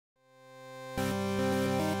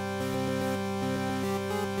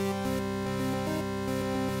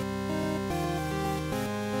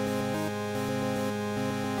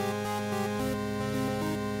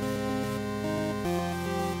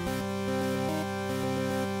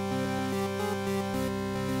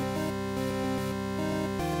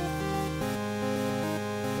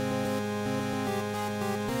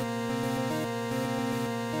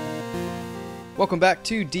Welcome back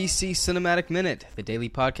to DC Cinematic Minute, the daily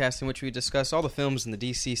podcast in which we discuss all the films in the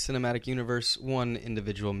DC Cinematic Universe one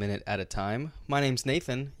individual minute at a time. My name's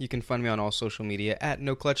Nathan. You can find me on all social media at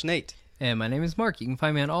NoClutchNate. And my name is Mark. You can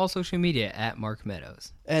find me on all social media at Mark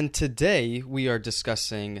Meadows. And today we are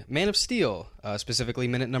discussing Man of Steel, specifically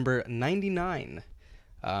minute number 99.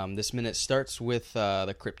 This minute starts with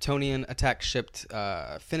the Kryptonian attack ship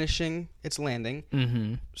finishing its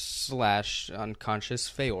landing, slash unconscious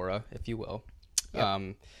Faora, if you will.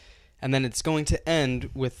 Yep. And then it's going to end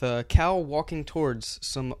with Cal walking towards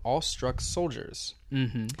some awestruck soldiers.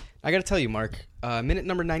 I gotta tell you, Mark, minute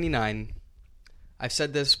number 99, I've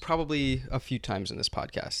said this probably a few times in this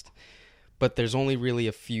podcast, but there's only really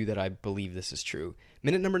a few that I believe this is true.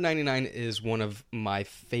 Minute number 99 is one of my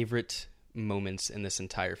favorite moments in this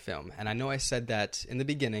entire film. And I know I said that in the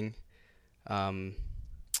beginning.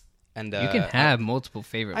 And you can have multiple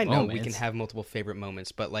favorite moments. I know we can have multiple favorite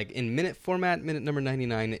moments, but like in minute format, minute number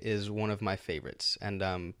 99 is one of my favorites.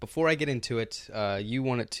 And before I get into it, you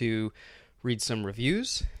wanted to read some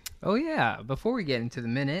reviews? Oh yeah, before we get into the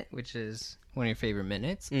minute, which is one of your favorite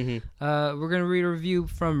minutes, we're going to read a review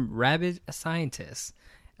from Rabid Scientist.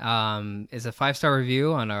 It's a 5-star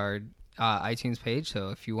review on our iTunes page,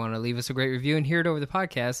 so if you want to leave us a great review and hear it over the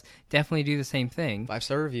podcast, definitely do the same thing.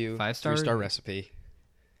 5-star review, 3-star recipe.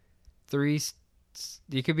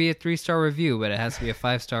 You could be a 3-star review, but it has to be a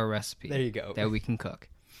 5-star recipe. There you go. That we can cook.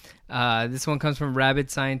 This one comes from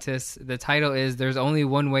Rabid Scientist. The title is "There's Only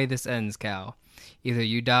One Way This Ends, Cal. Either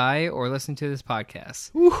you die or listen to this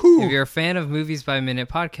podcast." Woohoo! If you're a fan of Movies by Minute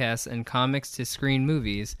podcasts and comics to screen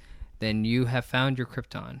movies, then you have found your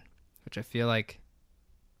Krypton, which I feel like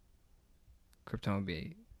Krypton would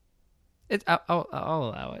be. I'll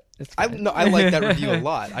allow it. I like that review a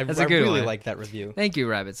lot. I really one. like that review. Thank you,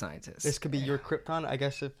 Rabid Scientist. This could be your Krypton, I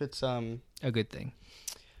guess, if it's a good thing.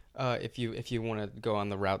 If you want to go on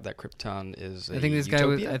the route that Krypton is. I think this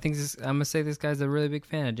utopia? guy was. I'm gonna say this guy's a really big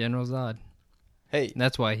fan of General Zod. Hey,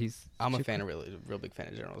 that's why I'm a fan, a real big fan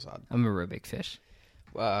of General Zod. I'm a real big fish.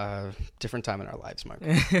 Different time in our lives, Mark.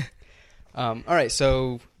 All right,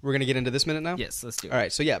 so we're going to get into this minute now? Yes, let's do it. All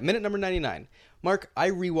right, so yeah, minute number 99. Mark, I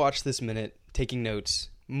rewatched this minute, taking notes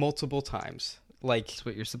multiple times. Like, that's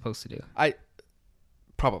what you're supposed to do.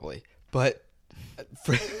 Probably. But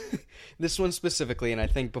for this one specifically, and I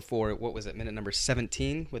think before, what was it, minute number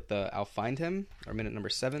 17 with the I'll Find Him? Or minute number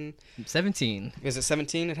 7? 17. Is it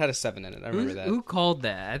 17? It had a 7 in it. I remember that. Who called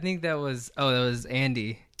that? I think that was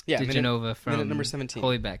Andy. Yeah, DeGenova from minute number 17.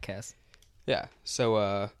 Holy Backcast. Yeah,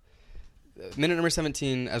 so minute number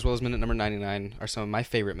 17 as well as minute number 99 are some of my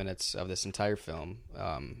favorite minutes of this entire film.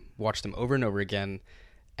 Watched them over and over again,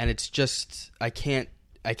 and it's just I can't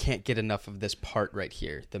get enough of this part right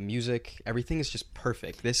here. The music, everything is just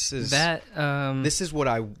perfect. This is what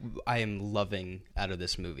I am loving out of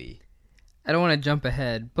this movie. I don't want to jump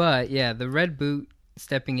ahead, but yeah, the red boot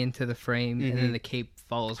stepping into the frame and then the cape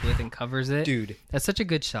follows with and covers it. Dude, that's such a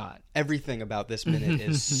good shot. Everything about this minute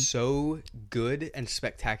is so good and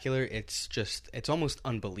spectacular. It's almost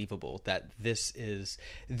unbelievable that this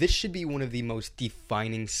should be one of the most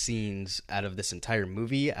defining scenes out of this entire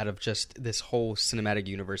movie, out of just this whole cinematic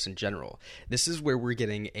universe in general. This is where we're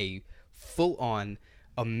getting a full-on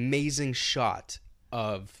amazing shot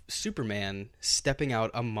of Superman stepping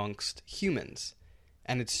out amongst humans.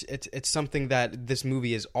 And it's something that this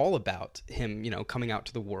movie is all about, him, coming out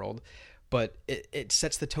to the world, but it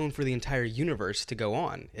sets the tone for the entire universe to go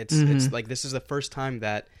on. It's like this is the first time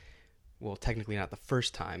that, well, technically not the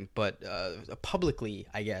first time, but publicly,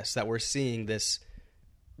 I guess, that we're seeing this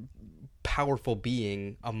powerful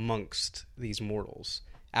being amongst these mortals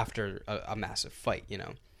after a massive fight,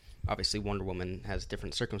 Obviously, Wonder Woman has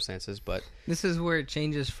different circumstances, but this is where it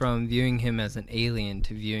changes from viewing him as an alien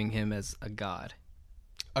to viewing him as a god.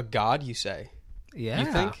 A god, you say? Yeah. You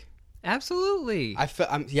think? Absolutely.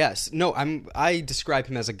 Yes. No, I describe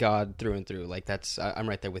him as a god through and through. Like, I'm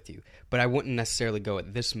right there with you. But I wouldn't necessarily go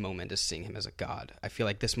at this moment as seeing him as a god. I feel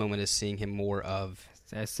like this moment is seeing him more of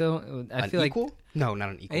I feel equal? Like no, not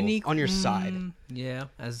an equal. On your side. Yeah,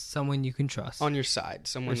 as someone you can trust. On your side.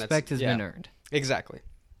 Someone Respect has been earned. Exactly.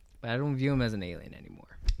 But I don't view him as an alien anymore.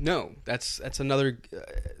 No, that's another.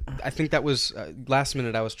 I think that was last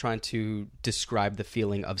minute. I was trying to describe the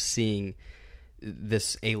feeling of seeing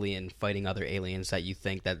this alien fighting other aliens that you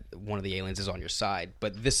think that one of the aliens is on your side,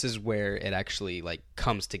 but this is where it actually like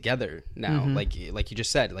comes together now. Like you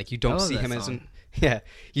just said, like you don't see him as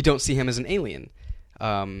you don't see him as an alien.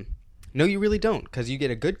 No, you really don't, because you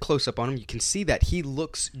get a good close up on him. You can see that he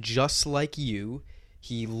looks just like you.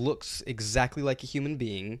 He looks exactly like a human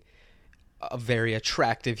being. a very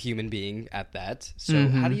attractive human being at that. So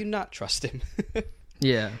how do you not trust him?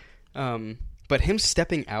 Yeah. But him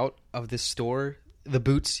stepping out of this store, the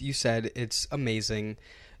boots, you said, it's amazing.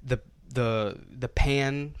 The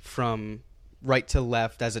pan from right to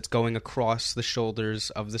left as it's going across the shoulders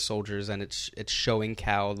of the soldiers, and it's showing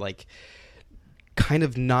Cal like kind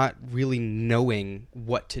of not really knowing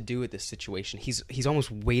what to do with this situation. He's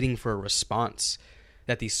almost waiting for a response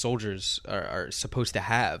that these soldiers are supposed to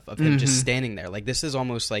have of him just standing there. Like, this is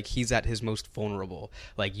almost like he's at his most vulnerable.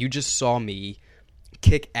 Like, you just saw me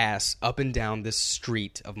kick ass up and down this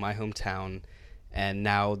street of my hometown, and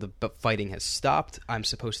now the fighting has stopped. I'm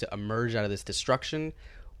supposed to emerge out of this destruction.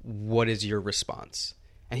 What is your response?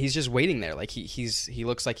 And he's just waiting there. Like, he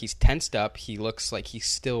looks like he's tensed up. He looks like he's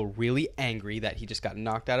still really angry that he just got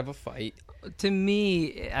knocked out of a fight. To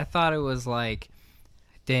me, I thought it was like,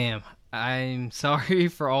 damn, I'm sorry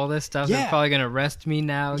for all this stuff. Yeah. They're probably going to arrest me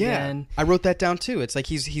now again. I wrote that down too. It's like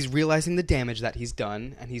he's realizing the damage that he's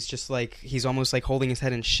done, and he's just like, he's almost like holding his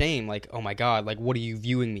head in shame. Like, oh my God, like, what are you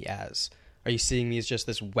viewing me as? Are you seeing me as just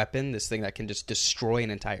this weapon, this thing that can just destroy an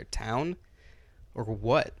entire town? Or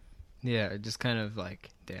what? Yeah, just kind of like,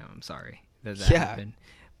 damn, I'm sorry that happened.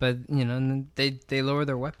 But, you know, they lower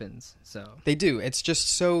their weapons, so. They do. It's just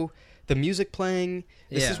so... The music playing,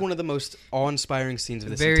 this is one of the most awe-inspiring scenes of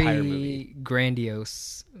this entire movie. Very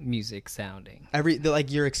grandiose music sounding.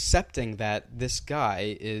 Like, you're accepting that this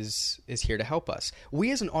guy is here to help us.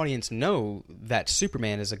 We as an audience know that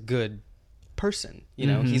Superman is a good person. You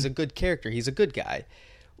know, he's a good character. He's a good guy.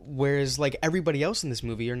 Whereas, like, everybody else in this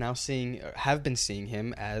movie have been seeing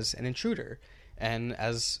him as an intruder and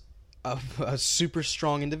as a super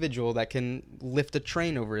strong individual that can lift a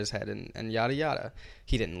train over his head and yada yada.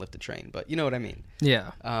 He didn't lift a train, but you know what I mean.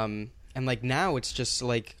 Yeah. And like now it's just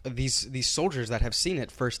like these soldiers that have seen it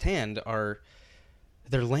firsthand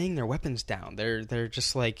they're laying their weapons down. They're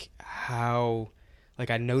just like, how, like,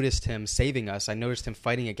 I noticed him saving us. I noticed him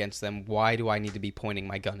fighting against them. Why do I need to be pointing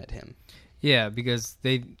my gun at him? Yeah, because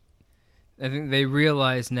I think they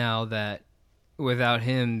realize now that without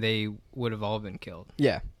him they would have all been killed.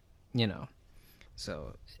 Yeah. You know,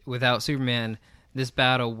 so without Superman, this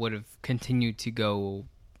battle would have continued to go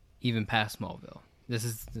even past Smallville. This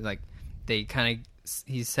is like he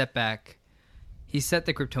set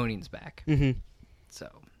the Kryptonians back. Mm-hmm. So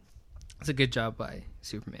it's a good job by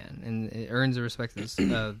Superman, and it earns the respect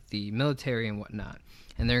of the military and whatnot,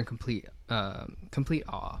 and they're in complete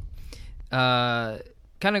awe. Kind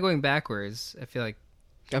of going backwards, I feel like.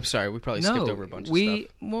 I'm sorry, we probably skipped over a bunch of stuff.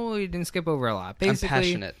 Well, we didn't skip over a lot. Basically, I'm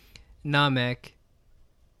passionate. Namek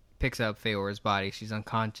picks up Feor's body. She's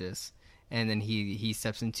unconscious. And then he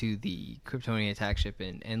steps into the Kryptonian attack ship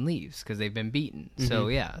and leaves because they've been beaten. Mm-hmm. So,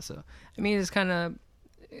 yeah. So, I mean, it's kind of...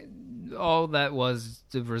 All that was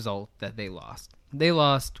the result that they lost. They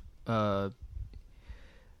lost...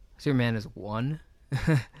 Superman is won.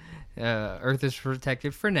 Earth is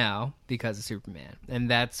protected for now because of Superman. And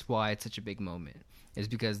that's why it's such a big moment. Is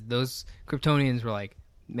because those Kryptonians were like,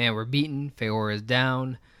 man, we're beaten. Feor is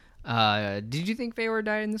down. Did you think Feor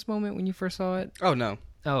died in this moment when you first saw it? Oh, no.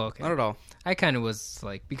 Oh, okay. Not at all. I kind of was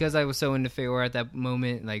like, because I was so into Feor at that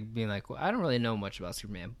moment, like being like, well, I don't really know much about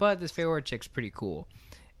Superman, but this Feor chick's pretty cool.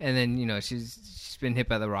 And then, you know, she's been hit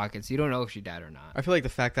by the rockets. You don't know if she died or not. I feel like the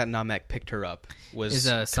fact that Namek picked her up was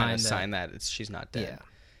a sign that she's not dead.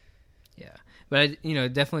 Yeah. But,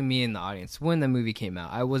 definitely me in the audience, when the movie came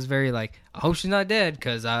out, I was very like, I hope she's not dead,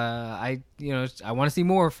 because I want to see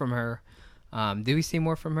more from her. Do we see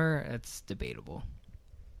more from her? It's debatable.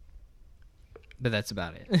 But that's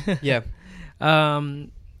about it. Yeah.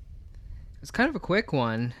 It's kind of a quick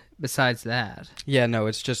one besides that. Yeah, no,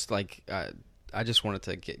 it's just like, I just wanted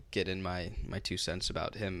to get in my 2 cents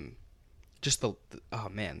about him. Just oh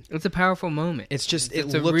man. It's a powerful moment. It's just,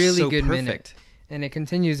 it's it a looks really so good perfect. Minute. And it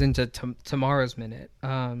continues into tomorrow's minute.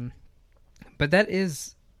 But that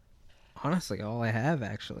is honestly all I have,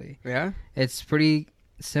 actually. Yeah? It's pretty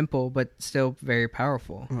simple, but still very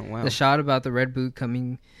powerful. Oh, wow. The shot about the red boot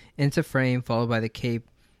coming into frame, followed by the cape,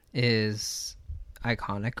 is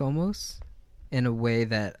iconic almost, in a way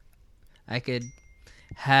that I could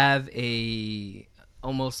have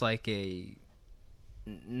almost like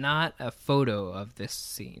not a photo of this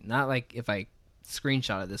scene. Not like if I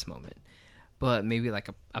screenshot of this moment, but maybe like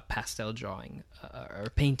a pastel drawing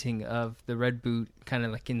or painting of the red boot, kind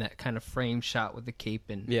of like in that kind of frame shot with the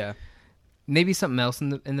cape, and maybe something else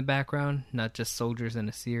in the background, not just soldiers and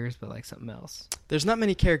a Sears, but like something else. There's not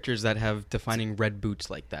many characters that have defining red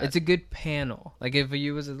boots like that. It's a good panel. Like if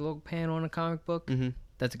you was a little panel in a comic book,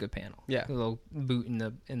 that's a good panel. Yeah, a little boot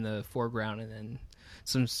in the foreground, and then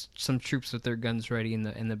some troops with their guns ready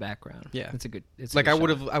in the background. Yeah, it's a good. It's like a I good would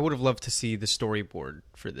shot. have I would have loved to see the storyboard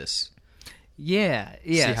for this. Yeah.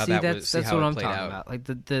 See how that that's was- see that's how what it I'm played talking out. about. Like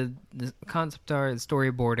the concept art, the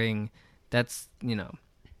storyboarding. That's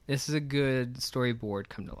this is a good storyboard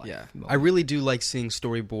come to life. Yeah, moment. I really do like seeing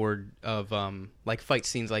storyboard of like fight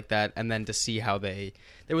scenes like that, and then to see how there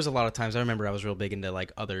was a lot of times I remember I was real big into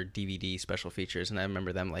like other DVD special features, and I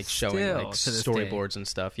remember them like showing Still, like to this storyboards and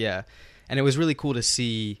stuff. Yeah, and it was really cool to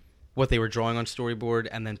see what they were drawing on storyboard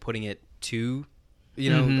and then putting it to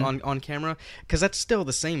on camera, because that's still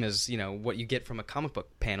the same as what you get from a comic book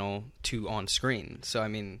panel to on screen. So I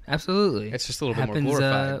mean, Absolutely, it's just a little bit more happens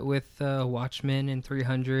glorified. with Watchmen and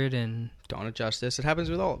 300 and Dawn of Justice, it happens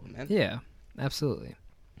with all of them, man. yeah, absolutely.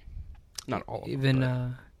 Not all of them, Even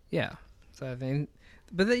but- yeah. So I think,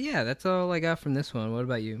 yeah, that's all I got from this one. What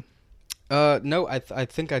about you? No, I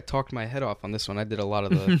think I talked my head off on this one. I did a lot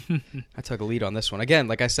of the... I took a lead on this one. Again,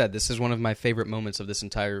 like I said, this is one of my favorite moments of this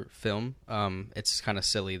entire film. It's kind of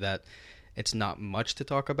silly that it's not much to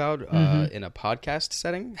talk about in a podcast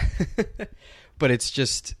setting. But it's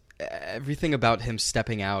just everything about him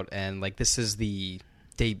stepping out, and like this is the...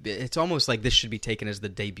 It's almost like this should be taken as the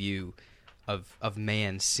debut of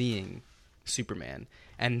man seeing Superman.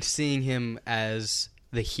 And seeing him as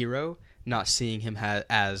the hero... not seeing him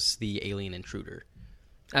as the alien intruder.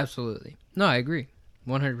 Absolutely. No, I agree.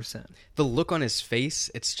 100%. The look on his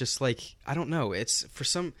face, it's just like, I don't know. It's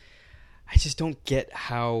I just don't get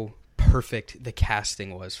how perfect the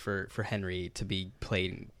casting was for Henry to be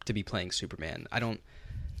playing Superman.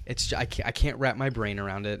 I can't wrap my brain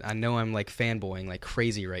around it. I know I'm like fanboying like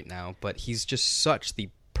crazy right now, but he's just such the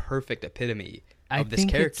perfect epitome of this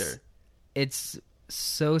character. It's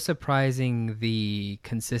so surprising the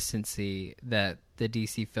consistency that the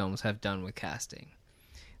DC films have done with casting.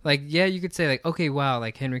 Like, yeah, you could say like, okay, wow,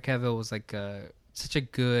 like Henry Cavill was like such a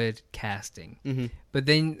good casting. Mm-hmm. But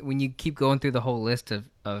then when you keep going through the whole list of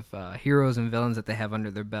heroes and villains that they have under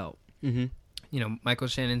their belt, Michael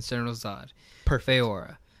Shannon's General Zod, Perfect.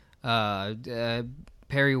 Feora,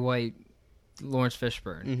 Perry White, Lawrence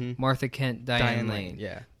Fishburne, Martha Kent, Diane Lane,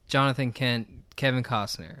 yeah. Jonathan Kent, Kevin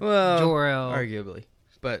Costner, Well, Jor-El. arguably,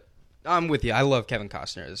 but I'm with you. I love Kevin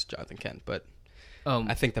Costner as Jonathan Kent, but Um,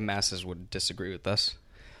 I think the masses would disagree with us.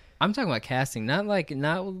 I'm talking about casting, not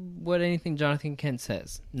what anything Jonathan Kent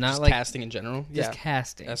says. Not Just like casting in general. just Yeah,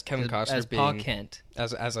 casting. As Kevin Costner as Paul being- Kent,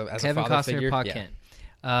 as a Kevin father Costner, figure. Paul Yeah. Kent,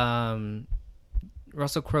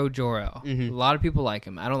 Russell Crowe, Jor-El. A lot of people like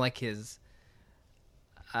him. I don't like his.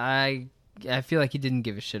 I feel like he didn't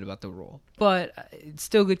give a shit about the role, but it's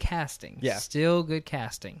still good casting. Yeah. Still good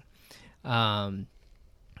casting. And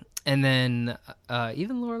then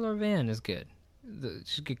even Laura Lovan is good.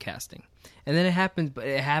 She's good casting. And then it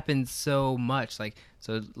happens so much. Like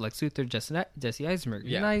Lex Luthor, Jesse Eisenberg.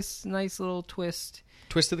 Yeah. Nice little twist.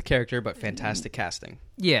 Twist of the character, but fantastic casting.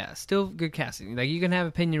 Yeah, still good casting. Like, you can have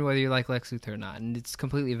opinion whether you like Lex Luthor or not, and it's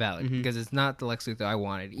completely valid because it's not the Lex Luthor I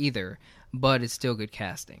wanted either, but it's still good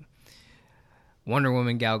casting. Wonder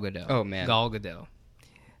Woman, Gal Gadot. Oh, man. Gal Gadot.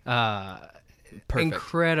 Perfect.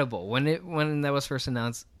 Incredible. When that was first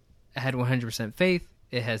announced, I had 100% faith.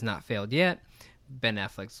 It has not failed yet. Ben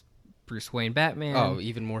Affleck's Bruce Wayne Batman. Oh,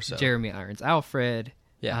 even more so. Jeremy Irons Alfred.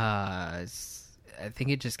 Yeah. I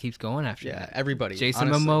think it just keeps going after Yeah, that. everybody. Jason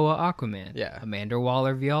honestly. Momoa, Aquaman. Yeah. Amanda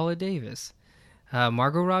Waller, Viola Davis.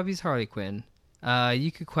 Margot Robbie's Harley Quinn.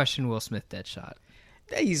 You could question Will Smith, Deadshot.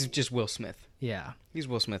 He's just Will Smith. Yeah. He's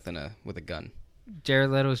Will Smith with a gun.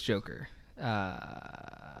 Jared Leto's Joker.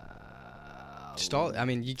 I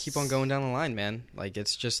mean, you keep on going down the line, man. Like,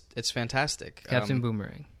 it's fantastic. Captain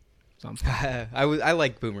Boomerang. So I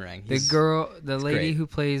like Boomerang. the lady great. who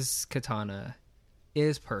plays Katana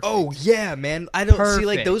is perfect. Oh yeah, man! I don't see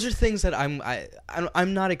like Perfect. those are things that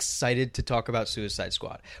I'm not excited to talk about Suicide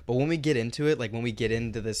Squad. But when we get into it, like when we get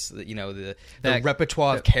into this, the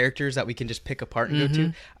repertoire of characters that we can just pick apart and go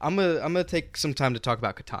to, I'm gonna take some time to talk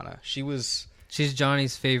about Katana. She's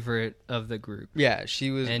Johnny's favorite of the group. Yeah, she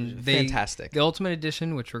was fantastic. The Ultimate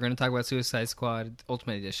Edition, which we're going to talk about, Suicide Squad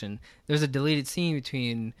Ultimate Edition. There's a deleted scene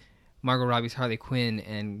between Margot Robbie's Harley Quinn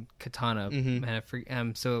and Katana. Man,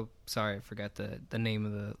 I'm so sorry, I forgot the name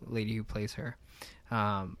of the lady who plays her.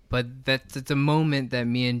 But it's a moment that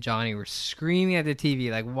me and Johnny were screaming at the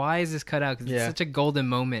TV, like, why is this cut out? Because it's such a golden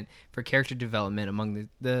moment for character development among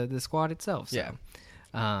the squad itself. So,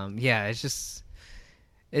 Yeah. it's just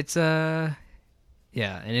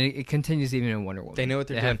Yeah, and it continues even in Wonder Woman. They know what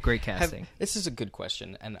they're doing. They have great casting. This is a good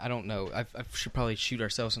question, and I don't know. I should probably shoot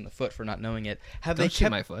ourselves in the foot for not knowing it. Don't shoot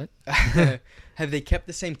my foot. Have they kept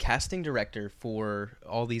the same casting director for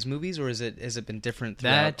all these movies, or has it been different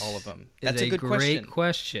throughout all of them? That's a good great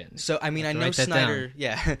question. So, I mean, I know Snyder.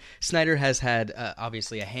 Yeah, Snyder has had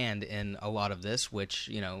obviously a hand in a lot of this, which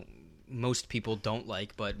most people don't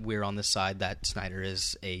like, but we're on the side that Snyder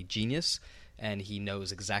is a genius. And he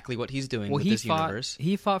knows exactly what he's doing with this universe.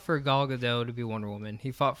 He fought for Gal Gadot to be Wonder Woman.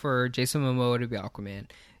 He fought for Jason Momoa to be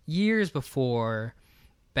Aquaman. Years before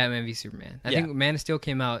Batman v Superman. I think Man of Steel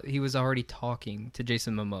came out, he was already talking to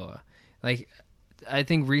Jason Momoa. Like, I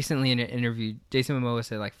think recently in an interview, Jason Momoa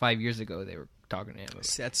said 5 years ago they were talking to him.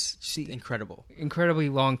 That's incredible. Incredibly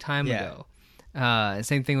long time ago.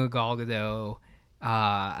 Same thing with Gal Gadot.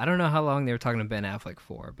 I don't know how long they were talking to Ben Affleck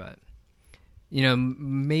for, but...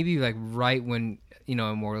 maybe right when,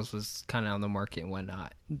 Immortals was kind of on the market and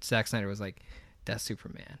whatnot, Zack Snyder was like, that's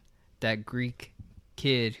Superman. That Greek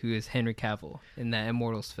kid who is Henry Cavill in that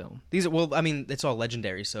Immortals film. It's all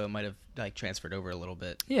legendary, so it might have transferred over a little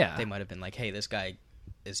bit. Yeah. They might have been like, hey, this guy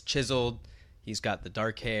is chiseled. He's got the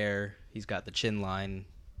dark hair. He's got the chin line.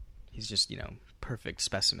 He's just, perfect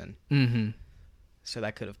specimen. Mm-hmm. So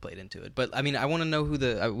that could have played into it. But, I mean, I want to know who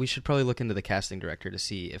we should probably look into the casting director to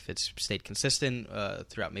see if it's stayed consistent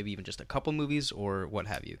throughout maybe even just a couple movies or what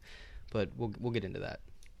have you. But we'll get into that.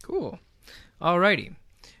 Cool. Alrighty.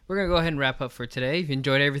 We're going to go ahead and wrap up for today. If you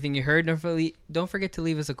enjoyed everything you heard, don't forget to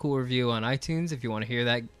leave us a cool review on iTunes if you want to hear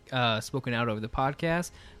that spoken out over the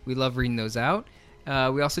podcast. We love reading those out.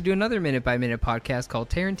 We also do another minute-by-minute podcast called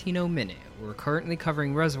Tarantino Minute. We're currently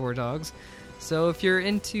covering Reservoir Dogs. So if you're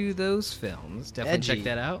into those films, definitely check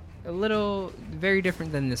that out. Very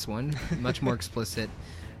different than this one. Much more explicit.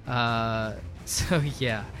 So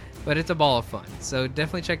yeah, but it's a ball of fun. So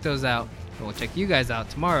definitely check those out. And we'll check you guys out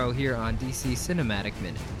tomorrow here on DC Cinematic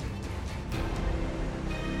Minute.